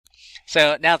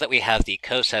So now that we have the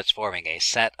cosets forming a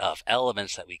set of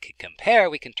elements that we can compare,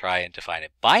 we can try and define a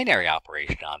binary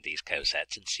operation on these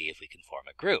cosets and see if we can form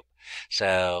a group.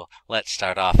 So let's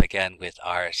start off again with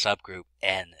our subgroup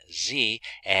NZ,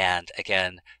 and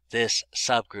again this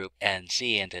subgroup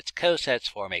NZ and its cosets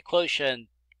form a quotient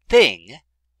thing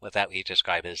that we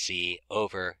describe as Z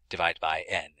over divided by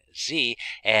NZ,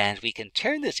 and we can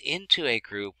turn this into a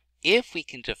group if we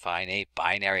can define a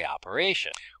binary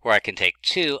operation, where I can take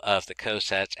two of the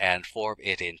cosets and form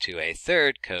it into a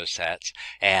third coset.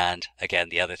 And again,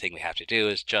 the other thing we have to do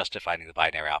is just defining the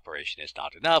binary operation is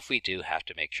not enough. We do have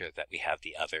to make sure that we have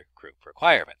the other group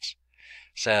requirements.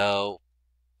 So,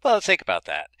 well, let's think about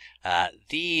that.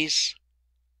 These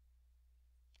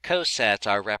cosets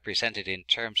are represented in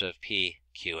terms of P,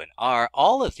 Q, and R.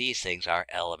 All of these things are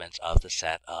elements of the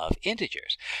set of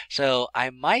integers. So I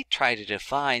might try to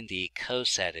define the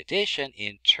coset addition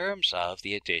in terms of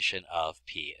the addition of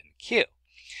P and Q.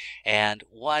 And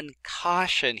one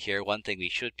caution here, one thing we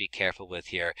should be careful with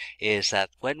here, is that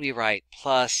when we write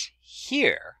plus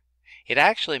here, it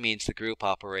actually means the group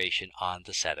operation on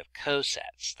the set of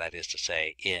cosets, that is to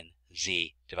say in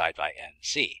Z divided by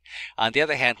NZ. On the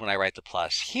other hand, when I write the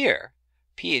plus here,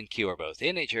 P and Q are both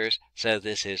integers, so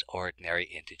this is ordinary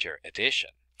integer addition.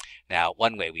 Now,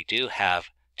 one way we do have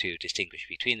to distinguish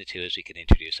between the two is we can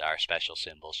introduce our special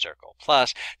symbol circle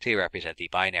plus to represent the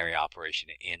binary operation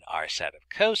in our set of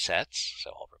cosets,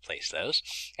 so I'll replace those,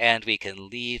 and we can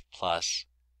leave plus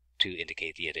to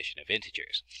indicate the addition of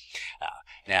integers.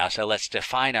 So let's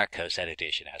define our coset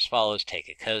addition as follows. Take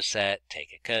a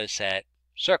coset,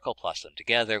 circle plus them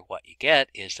together. What you get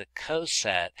is the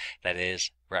coset that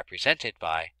is represented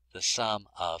by the sum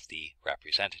of the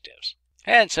representatives.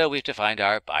 And so we've defined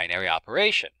our binary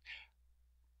operation.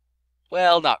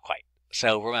 Well, not quite.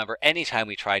 So remember, anytime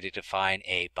we try to define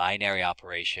a binary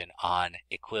operation on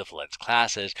equivalence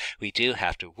classes, we do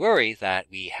have to worry that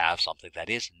we have something that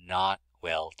is not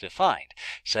well defined.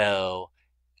 So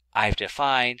I've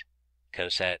defined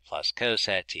coset plus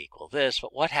coset to equal this,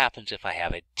 but what happens if I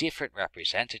have a different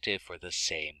representative for the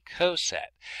same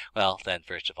coset? Well, then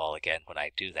first of all, again, when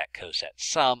I do that coset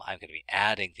sum, I'm going to be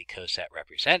adding the coset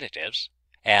representatives.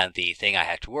 And the thing I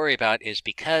have to worry about is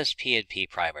because P and P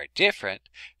prime are different,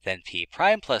 then P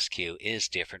prime plus Q is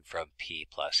different from P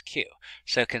plus Q.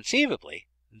 So conceivably,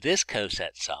 this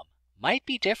coset sum might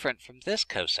be different from this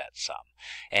coset sum.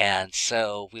 And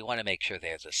so we want to make sure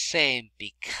they're the same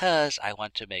because I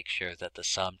want to make sure that the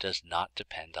sum does not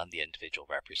depend on the individual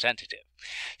representative.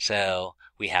 So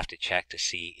we have to check to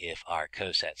see if our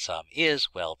coset sum is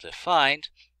well defined.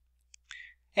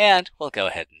 And we'll go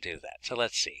ahead and do that. So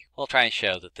let's see. We'll try and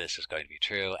show that this is going to be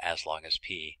true as long as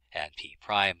P and P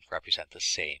prime represent the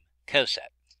same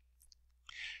coset.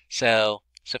 So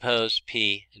suppose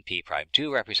P and P prime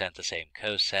do represent the same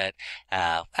coset.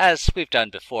 As we've done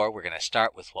before, we're going to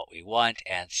start with what we want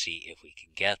and see if we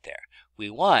can get there. We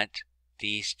want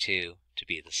these two to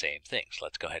be the same thing. So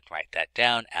let's go ahead and write that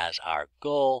down as our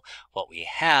goal. What we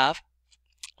have,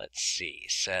 let's see,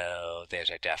 so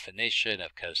there's our definition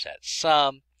of coset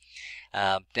sum.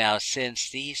 Now, since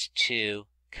these two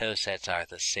cosets are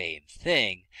the same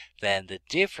thing, then the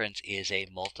difference is a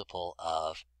multiple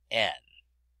of n.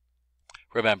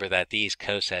 Remember that these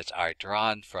cosets are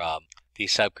drawn from the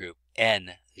subgroup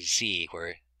NZ,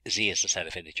 where Z is the set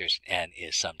of integers and N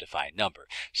is some defined number.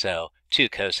 So two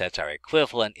cosets are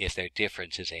equivalent if their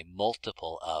difference is a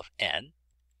multiple of n.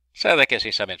 So that gives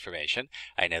me some information.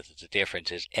 I know that the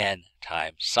difference is n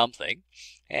times something.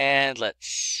 And let's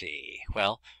see.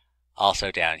 Well,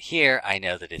 also down here, I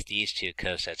know that if these two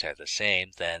cosets are the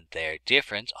same, then their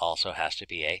difference also has to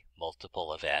be a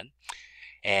multiple of n.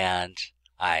 And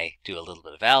I do a little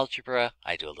bit of algebra,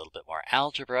 I do a little bit more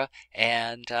algebra,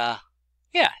 and yeah,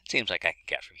 it seems like I can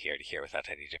get from here to here without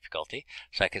any difficulty.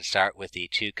 So I can start with the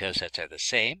two cosets are the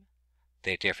same,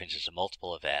 their difference is a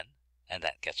multiple of n, and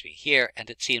that gets me here,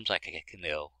 and it seems like I can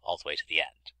go all the way to the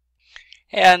end.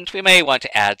 And we may want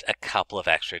to add a couple of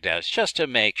extra notes just to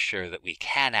make sure that we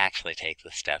can actually take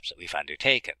the steps that we've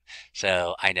undertaken.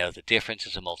 So I know the difference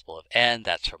is a multiple of n,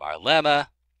 that's from our lemma.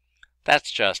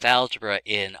 That's just algebra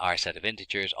in our set of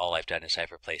integers. All I've done is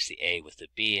I've replaced the a with the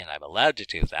b, and I'm allowed to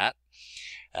do that.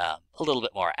 A little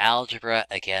bit more algebra.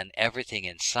 Again, everything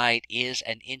in sight is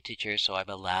an integer, so I'm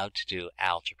allowed to do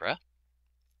algebra.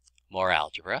 More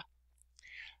algebra.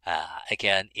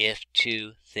 Again, if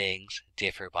two things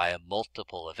differ by a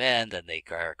multiple of n, then they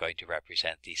are going to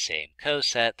represent the same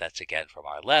coset. That's again from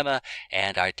our lemma,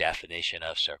 and our definition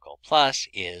of circle plus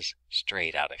is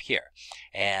straight out of here.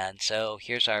 And so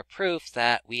here's our proof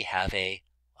that we have a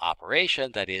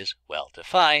operation that is well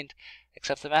defined.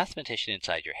 Except the mathematician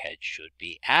inside your head should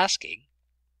be asking,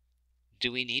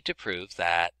 do we need to prove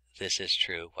that this is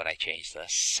true when I change the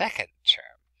second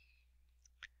term?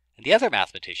 And the other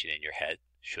mathematician in your head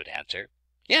should answer,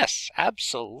 yes,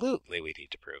 absolutely we need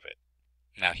to prove it.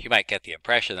 Now, you might get the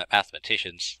impression that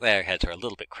mathematicians, their heads are a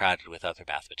little bit crowded with other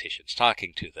mathematicians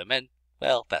talking to them, and,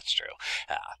 well, that's true.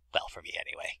 Well, for me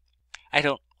anyway. I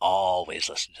don't always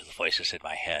listen to the voices in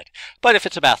my head, but if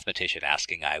it's a mathematician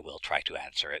asking, I will try to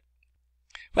answer it.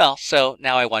 Well, so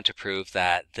now I want to prove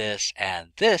that this and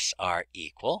this are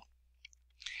equal.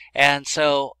 And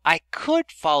so I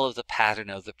could follow the pattern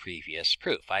of the previous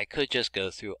proof. I could just go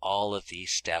through all of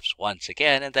these steps once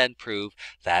again and then prove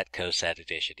that coset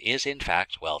addition is in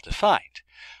fact well defined.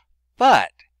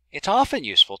 But it's often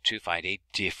useful to find a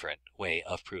different way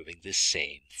of proving the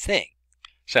same thing.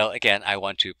 So again, I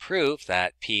want to prove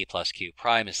that p plus q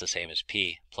prime is the same as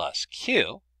p plus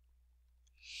q.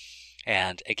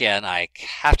 And again, I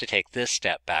have to take this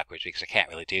step backwards because I can't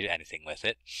really do anything with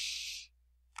it.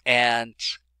 And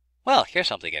well, here's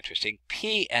something interesting.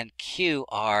 P and Q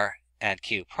and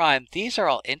Q prime, these are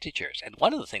all integers. And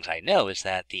one of the things I know is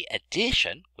that the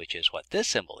addition, which is what this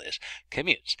symbol is,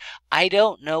 commutes. I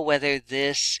don't know whether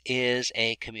this is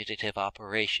a commutative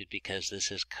operation because this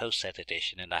is coset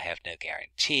addition and I have no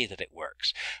guarantee that it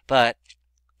works. But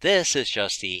this is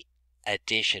just the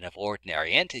addition of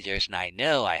ordinary integers, and I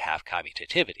know I have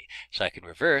commutativity. So I can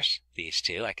reverse these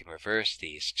two, I can reverse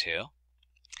these two,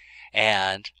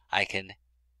 and I can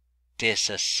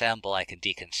disassemble, I can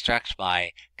deconstruct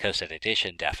my coset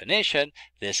addition definition.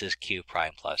 This is q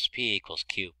prime plus p equals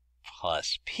q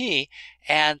plus p,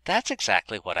 and that's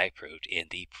exactly what I proved in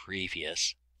the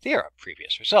previous theorem,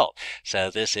 previous result. So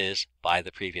this is, by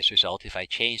the previous result, if I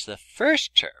change the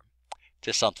first term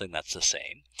to something that's the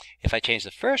same, if I change the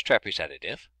first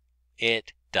representative,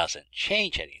 it doesn't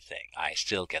change anything. I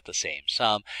still get the same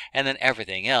sum, and then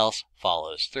everything else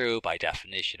follows through by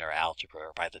definition or algebra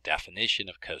or by the definition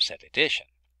of coset addition.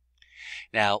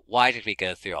 Now, why did we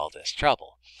go through all this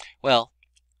trouble? Well,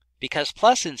 because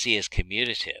plus in z is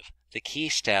commutative, the key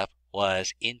step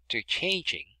was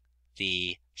interchanging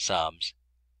the sums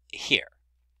here.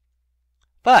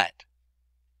 But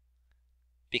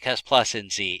because plus in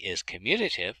z is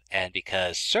commutative, and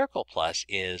because circle plus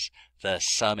is the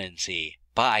sum in z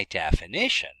by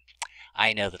definition,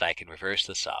 I know that I can reverse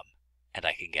the sum, and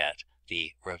I can get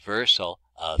the reversal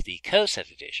of the coset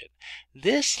addition.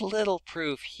 This little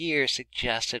proof here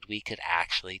suggested we could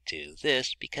actually do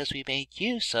this because we made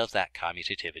use of that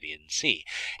commutativity in z.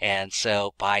 And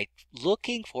so by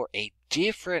looking for a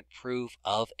different proof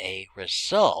of a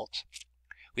result,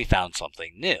 we found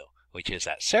something new, which is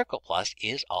that circle plus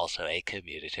is also a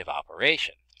commutative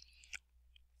operation.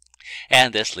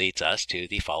 And this leads us to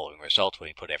the following result when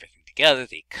we put everything together.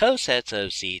 The cosets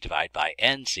of z divided by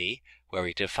nz, where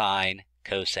we define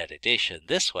coset addition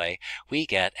this way, we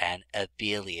get an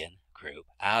abelian group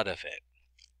out of it.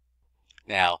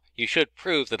 Now, you should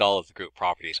prove that all of the group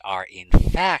properties are in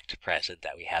fact present,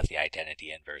 that we have the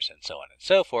identity inverse and so on and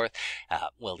so forth.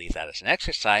 We'll leave that as an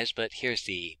exercise, but here's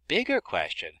the bigger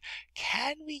question.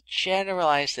 Can we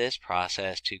generalize this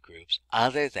process to groups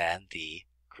other than the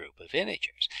group of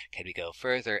integers? Can we go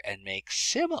further and make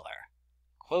similar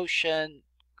quotient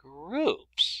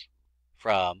groups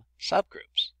from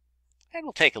subgroups? And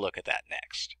we'll take a look at that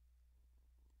next.